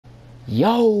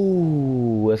Yo,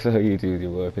 what's up YouTube?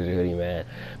 Your boy Fisher Hoodie, man.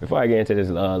 Before I get into this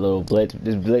little blitz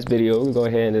video, we're gonna go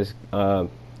ahead and just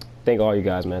thank all you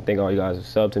guys, man. Thank all you guys who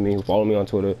sub to me, follow me on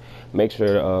Twitter. Make sure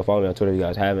to follow me on Twitter if you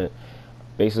guys haven't.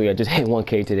 Basically, I just hit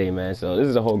 1K today, man. So this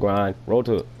is a whole grind. Roll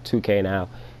to 2K now.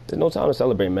 There's no time to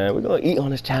celebrate, man. We're gonna eat on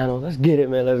this channel. Let's get it,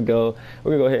 man. Let's go.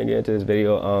 We're gonna go ahead and get into this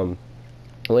video.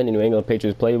 We're in the New England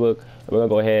Patriots playbook. And we're gonna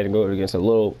go ahead and go against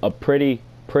a pretty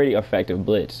effective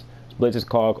blitz. Blitz is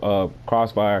called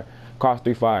cross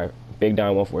 3-5, big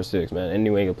down 146, man. In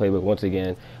New England playbook once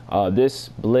again. This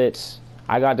blitz,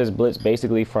 I got this blitz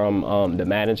basically from the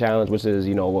Madden challenge, which is,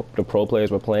 you know, what the pro players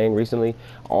were playing recently.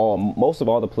 Most of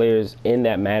all the players in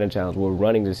that Madden challenge were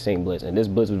running the same blitz, and this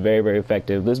blitz was very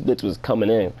effective. This blitz was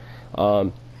coming in.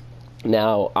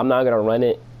 Now I'm not gonna run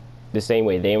it the same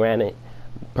way they ran it.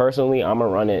 Personally, I'm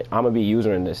gonna run it. I'm gonna be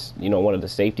using this, you know, one of the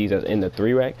safeties that's in the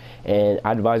 3-rec, and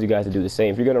I advise you guys to do the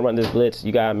same. If you're gonna run this blitz,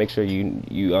 you gotta make sure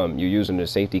you're using the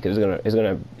safety, because it's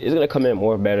gonna come in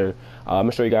more better. I'm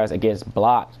gonna show you guys against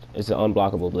blocked. It's an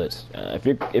unblockable blitz.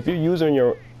 If you're using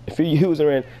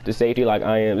the safety like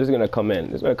I am, this is gonna come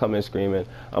in. It's gonna come in screaming.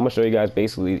 I'm gonna show you guys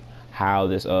basically how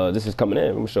this is coming in.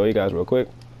 I'm gonna show you guys real quick.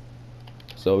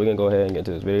 So we're gonna go ahead and get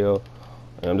to this video,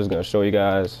 and I'm just gonna show you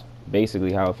guys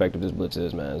basically how effective this blitz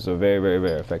is, man. It's a very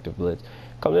effective blitz.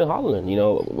 Comes in hollering, you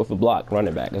know, with a block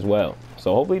running back as well.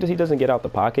 So hopefully he doesn't get out the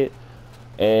pocket,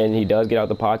 and he does get out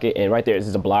the pocket. And right there, this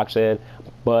is a block shed.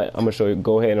 But I'm gonna show you.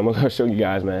 Go ahead, I'm gonna show you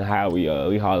guys, man, how we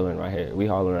hollering right here. We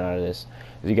hollering out of this.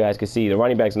 As you guys can see, the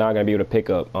running back's not gonna be able to pick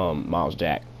up Miles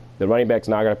Jack. The running back's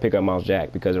not gonna pick up Miles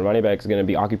Jack because the running back's gonna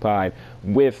be occupied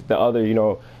with the other, you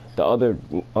know, the other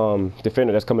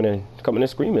defender that's coming in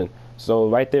screaming. So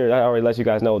right there, that already lets you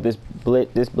guys know this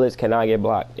blitz cannot get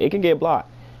blocked. It can get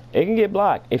blocked. It can get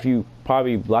blocked if you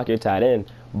probably block your tight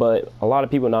end, but a lot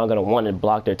of people are not going to want to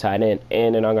block their tight end,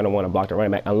 and they're not going to want to block their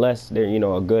running back unless they're, you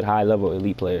know, a good high-level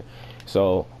elite player.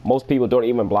 So most people don't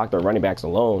even block their running backs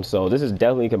alone. So this is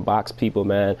definitely can box people,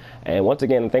 man. And once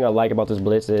again, the thing I like about this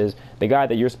blitz is the guy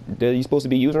that you're supposed to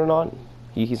be using it on,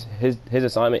 his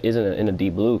assignment isn't in a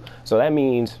deep blue. So that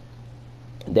means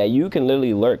that you can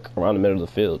literally lurk around the middle of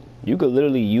the field. You could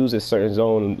literally use a certain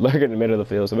zone, lurk in the middle of the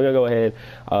field. So we're gonna go ahead.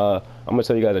 I'm gonna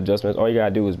tell you guys adjustments. All you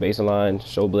gotta do is baseline,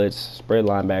 show blitz, spread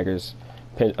linebackers,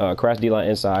 crash DLine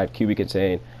inside, QB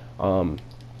contain.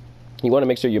 You want to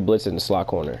make sure you're blitzing the slot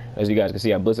corner. As you guys can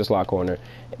see, I blitz the slot corner.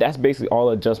 That's basically all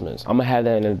adjustments. I'm gonna have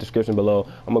that in the description below.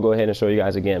 I'm gonna go ahead and show you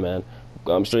guys again, man.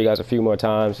 I'm show you guys a few more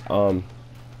times. I'm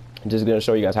just gonna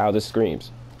show you guys how this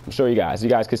screams. I'm sure you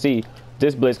guys can see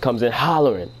this blitz comes in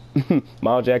hollering.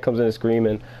 Miles Jack comes in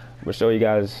screaming. I'm gonna show you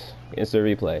guys instant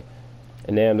replay,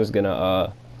 and then I'm just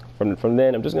gonna from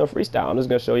then I'm just gonna freestyle. I'm just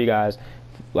gonna show you guys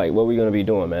like what we're gonna be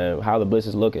doing, man. How the blitz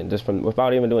is looking, just from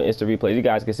without even doing instant replays. You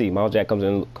guys can see Miles Jack comes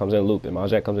in looping. Miles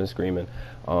Jack comes in screaming.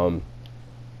 The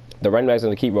running back's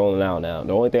gonna keep rolling out now.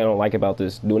 The only thing I don't like about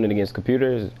this doing it against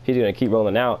computers is he's gonna keep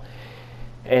rolling out.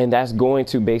 And that's going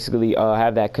to basically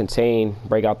have that contain,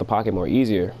 break out the pocket more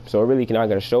easier. So it really not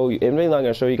going to show you. It's really not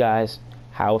going to show you guys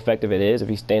how effective it is if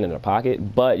he's staying in the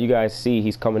pocket. But you guys see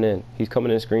he's coming in. He's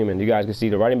coming in screaming. You guys can see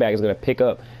the running back is going to pick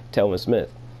up Telvin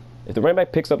Smith. If the running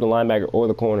back picks up the linebacker or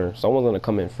the corner, someone's going to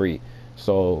come in free.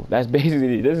 So that's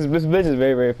basically this blitz is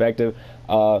very effective.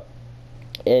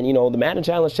 And you know, the Madden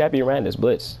Challenge champion ran this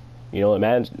blitz. You know, the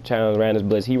Madden Challenge ran this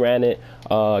blitz. He ran it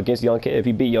against Young Kid.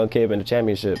 He beat Young Kid in the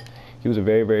championship. He was a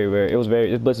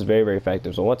this blitz is very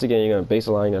effective. So once again, you're gonna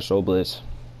baseline, you're gonna show blitz,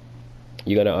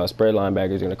 you're gonna spread linebackers,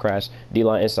 you're gonna crash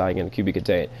D-line inside, you're gonna QB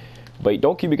contain. But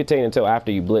don't QB contain until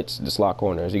after you blitz the slot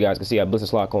corner. As you guys can see, I blitz the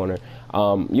slot corner.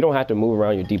 You don't have to move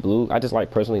around your deep blue. I just like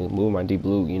personally move my deep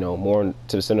blue, you know, more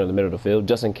to the center of the middle of the field,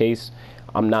 just in case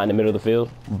I'm not in the middle of the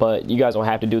field. But you guys don't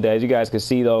have to do that. As you guys can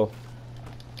see though,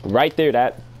 right there,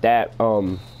 right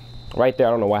there,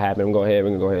 I don't know what happened. We're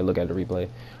gonna go ahead and look at the replay.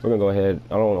 We're gonna go ahead.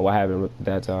 I don't know what happened with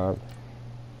that time.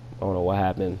 I don't know what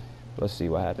happened. Let's see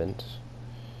what happens.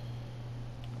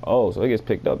 Oh, so it gets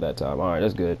picked up that time. All right,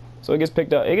 that's good. So it gets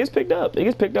picked up. It gets picked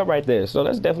up right there. So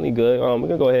that's definitely good. We're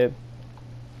gonna go ahead.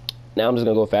 Now I'm just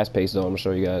gonna go fast paced though. I'm gonna show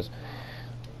you guys.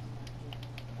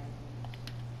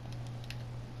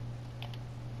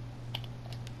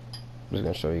 I'm just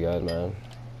gonna show you guys, man.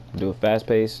 Do a fast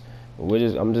pace.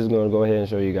 I'm just gonna go ahead and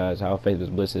show you guys how effective this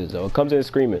blitz is. So it comes in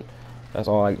screaming. That's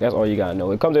all you gotta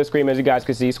know. It comes in screaming, as you guys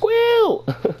can see. Squeal!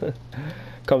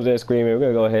 Comes in screaming. We're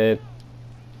gonna go ahead.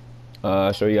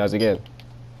 Show you guys again.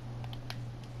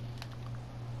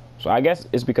 So I guess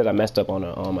it's because I messed up on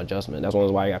a adjustment. That's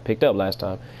why I got picked up last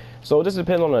time. So this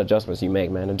depends on the adjustments you make,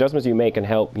 man. Adjustments you make can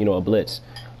help, you know, a blitz.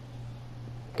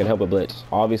 Can help a blitz.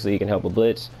 Obviously, it can help a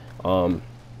blitz.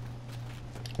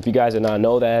 If you guys did not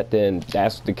know that, then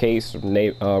that's the case.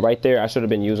 Right there, I should have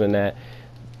been using that,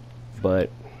 but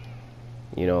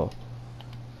you know,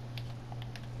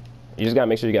 you just gotta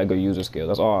make sure you got good user skills.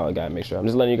 That's all I gotta make sure. I'm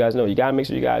just letting you guys know. You gotta make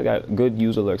sure you guys got good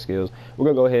user alert skills. We're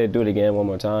gonna go ahead and do it again one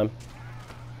more time.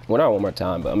 Well, not one more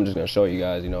time, but I'm just gonna show you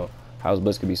guys, you know, how this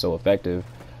blitz can be so effective.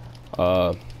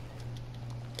 Once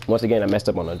again, I messed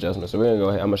up on the adjustment, so we're gonna go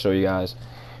ahead. I'm gonna show you guys,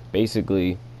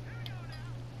 basically,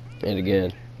 and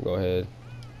again, go ahead.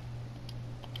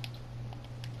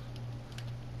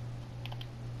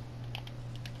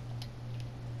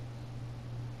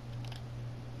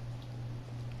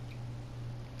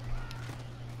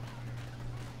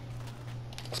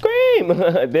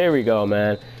 Scream! There we go,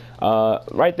 man.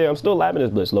 Right there, I'm still labbing this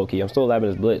blitz, low key. I'm still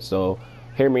labbing this blitz, so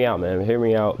hear me out, man. Hear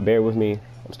me out. Bear with me.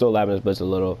 I'm still labbing this blitz a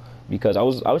little because I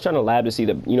was trying to lab to see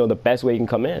the best way you can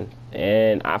come in,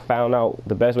 and I found out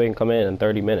the best way you can come in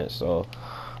 30 minutes. So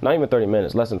not even 30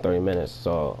 minutes, less than 30 minutes.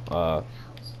 So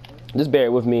just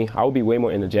bear with me. I will be way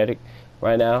more energetic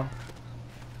right now,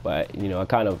 but you know, I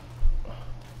kind of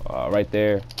right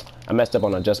there, I messed up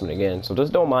on adjustment again. So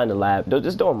just don't mind the lab.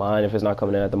 Just don't mind if it's not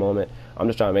coming in at the moment. I'm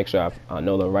just trying to make sure I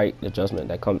know the right adjustment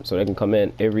that comes, so they can come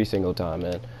in every single time,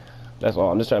 man. That's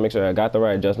all. I'm just trying to make sure I got the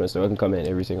right adjustment so it can come in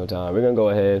every single time. We're gonna go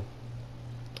ahead.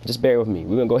 Just bear with me.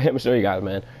 We're gonna go ahead and show you guys,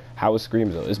 man, how it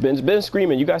screams though. It's been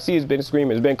screaming. You guys see it's been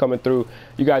screaming. It's been coming through.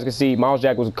 You guys can see Miles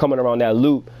Jack was coming around that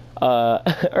loop.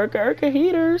 Urka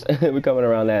heaters. We're coming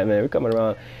around that, man. We're coming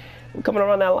around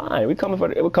that line. We're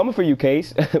coming for you,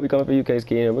 Case. We're coming for you, Case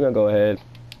Keenum. We're gonna go ahead.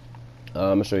 I'm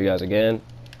gonna show you guys again.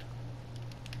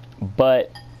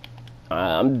 But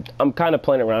I'm kind of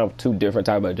playing around with two different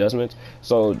type of adjustments.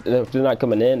 So if they're not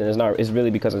coming in, and it's really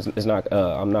because it's not.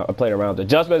 I'm playing around with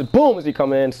adjustments. Boom! As he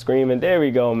come in screaming. There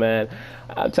we go, man.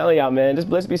 I'm telling y'all, man. This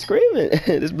blitz be screaming.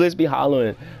 This blitz be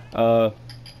hollering. I'm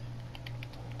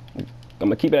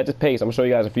gonna keep it at this pace. I'm gonna show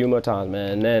you guys a few more times,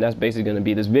 man. And then that's basically gonna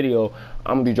be this video.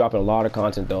 I'm gonna be dropping a lot of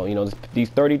content though. You know, these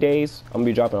 30 days, I'm gonna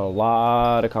be dropping a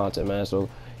lot of content, man. So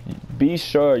be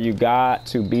sure you have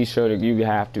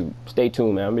to stay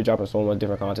tuned, man. I'm gonna be dropping so much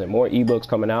different content, more ebooks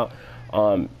coming out.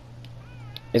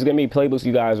 It's gonna be playbooks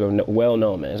you guys are well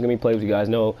known, man. It's gonna be playbooks you guys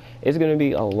know. It's gonna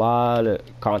be a lot of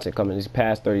content coming these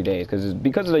past 30 days because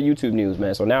of the YouTube news,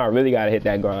 man. So now I really gotta hit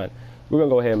that grind. We're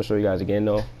gonna go ahead and show you guys again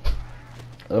though.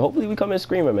 Hopefully we come in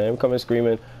screaming, man. We come in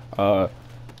screaming.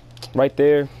 Right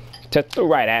there, threw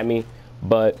right at me,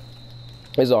 but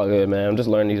it's all good, man. I'm just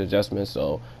learning these adjustments,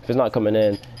 so if it's not coming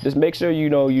in, just make sure you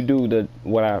know you do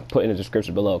what I put in the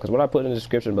description below, because what I put in the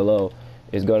description below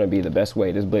is gonna be the best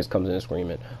way this blitz comes in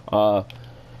screaming.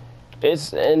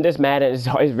 It's in this Madden, it's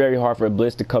very hard for a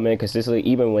blitz to come in consistently,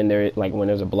 even when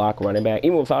there's a block running back,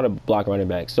 even without a block running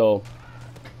back. So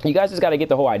you guys just got to get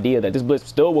the whole idea that this blitz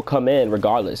still will come in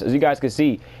regardless. As you guys can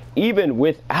see, even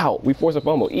without, we force a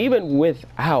fumble, even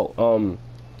without, don't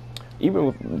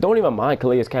even mind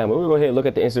Calais Campbell. We're going to go ahead and look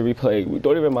at the instant replay. We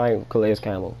don't even mind Calais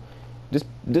Campbell.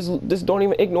 Just don't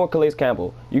even ignore Calais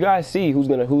Campbell. You guys see who's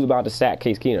about to sack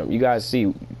Case Keenum. You guys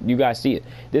see it.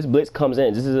 This blitz comes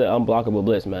in. This is an unblockable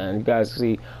blitz, man. You guys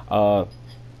see,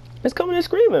 it's coming in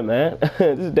screaming, man.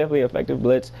 This is definitely an effective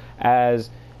blitz, as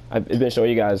I've been showing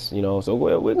you guys, you know. So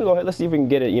we're gonna go ahead. Let's see if we can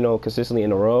get it, you know, consistently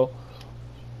in a row.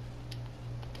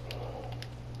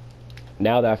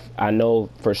 Now that I know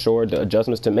for sure the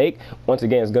adjustments to make, once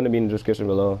again, it's gonna be in the description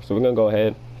below. So we're gonna go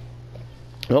ahead.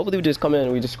 And hopefully we just come in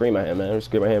and we just scream at him, man. We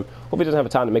scream at him. Hope he doesn't have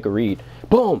time to make a read.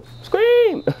 Boom!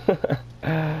 Scream!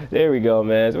 There we go,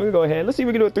 man. So we're gonna go ahead. Let's see if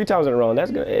we can do it 3 times in a row.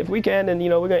 That's good. If we can, then you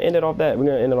know we're gonna end it off that. We're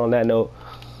gonna end it on that note.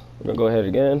 We're gonna go ahead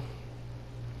again.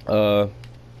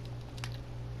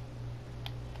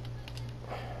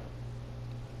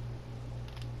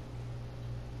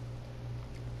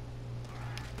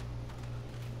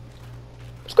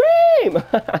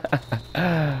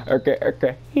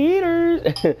 Okay, heaters.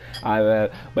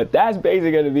 But that's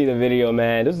basically gonna be the video,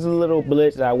 man. This is a little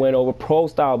blitz that I went over, pro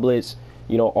style blitz.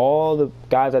 You know, all the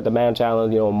guys at the Madden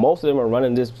challenge, you know, most of them are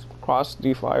running this cross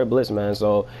fire blitz, man.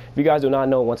 So if you guys do not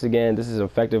know, once again, this is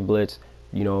effective blitz.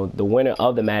 You know, the winner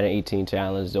of the Madden 18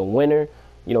 challenge, the winner,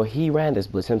 you know, he ran this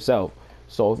blitz himself.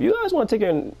 So if you guys want to take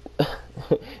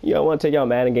your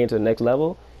Madden game to the next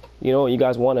level, you know, you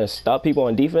guys want to stop people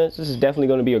on defense, this is definitely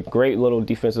going to be a great little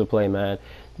defensive play, man.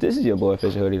 This is your boy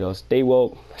Official Hoodie, though. Stay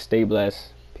woke, stay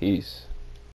blessed, peace.